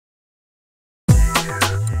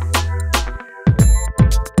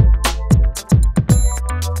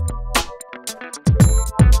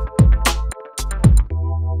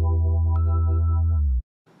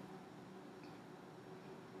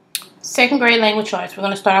Second grade language arts. We're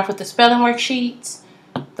going to start off with the spelling worksheets.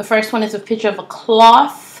 The first one is a picture of a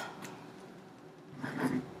cloth.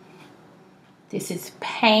 This is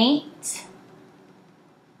paint.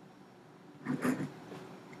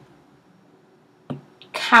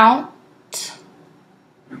 Count.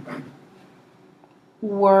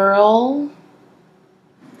 Whirl.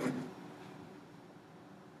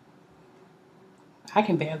 I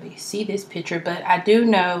can barely see this picture, but I do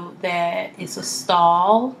know that it's a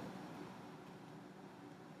stall.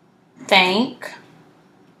 Thank,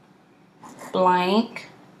 blank,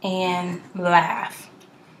 and laugh.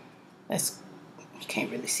 You can't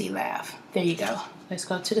really see laugh. There you go. Let's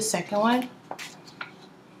go to the second one.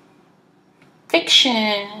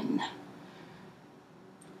 Fiction.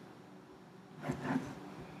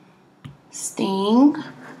 Sting,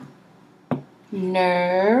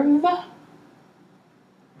 nerve,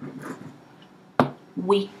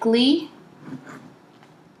 weekly,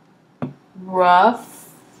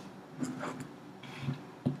 rough,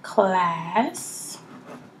 class,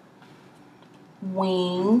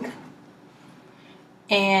 wing,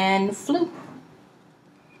 and flu.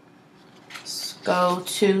 Let's go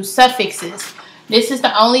to suffixes. This is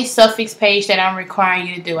the only suffix page that I'm requiring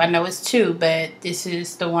you to do. I know it's 2, but this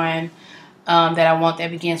is the one that I want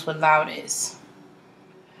that begins with loudest.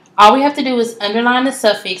 All we have to do is underline the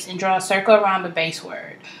suffix and draw a circle around the base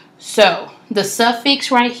word. So the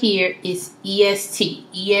suffix right here is est.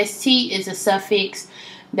 Est is a suffix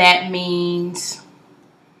that means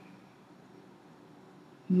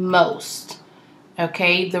most.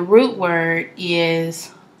 Okay, the root word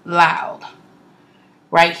is loud.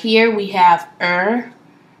 Right here we have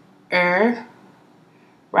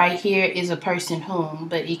Right here is a person whom,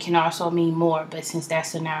 but it can also mean more, but since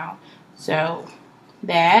that's a noun. So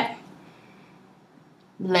that.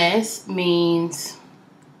 Less means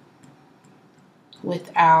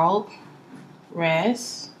without.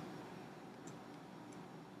 Rest.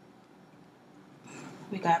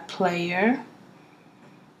 We got player.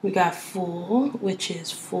 We got full, which is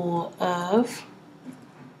full of.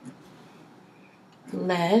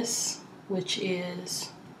 Less, which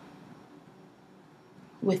is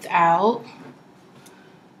without.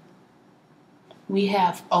 We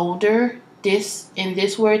have older. In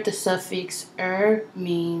this word, the suffix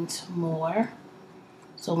means more.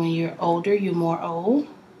 So when you're older, you're more old.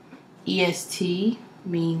 Est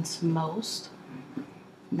means most.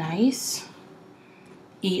 Nice.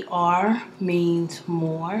 Er means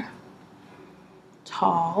more.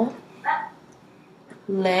 Tall.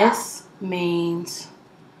 Less means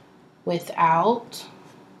without.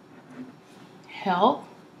 Help.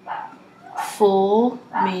 Full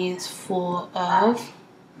means full of.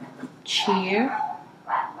 Cheer.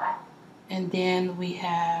 And then we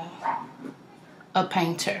have a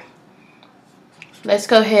painter. Let's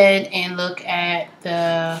go ahead and look at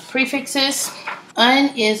the prefixes.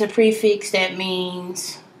 Un is a prefix that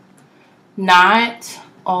means not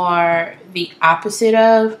or the opposite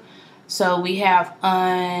of. So we have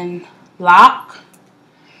unlock.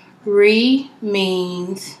 Re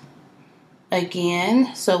means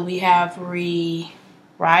again. So we have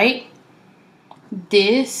rewrite.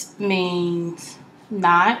 Dis means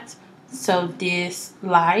not. So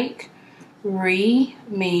dislike. Re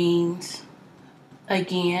means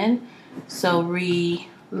again. So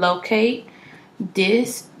relocate.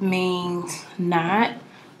 Dis means not.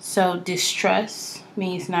 So distrust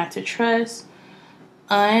means not to trust.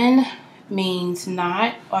 Un means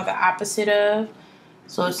not or the opposite of.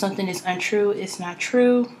 So if something is untrue, it's not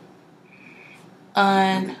true.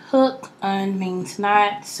 Unhook. Un means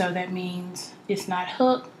not. So that means it's not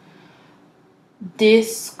hooked.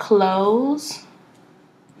 Disclose.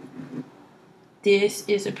 This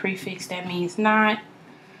is a prefix that means not.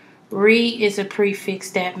 Re is a prefix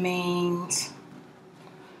that means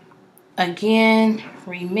again.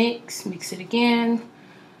 Remix, mix it again.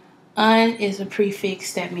 Un is a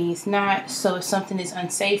prefix that means not. So if something is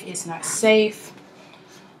unsafe, it's not safe.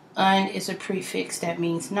 Un is a prefix that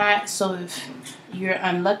means not. So if you're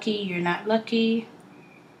unlucky, you're not lucky.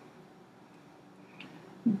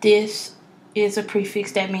 Dis is a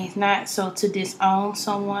prefix that means not. So to disown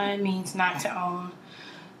someone means not to own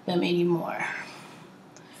them anymore.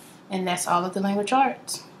 And that's all of the language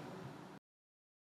arts.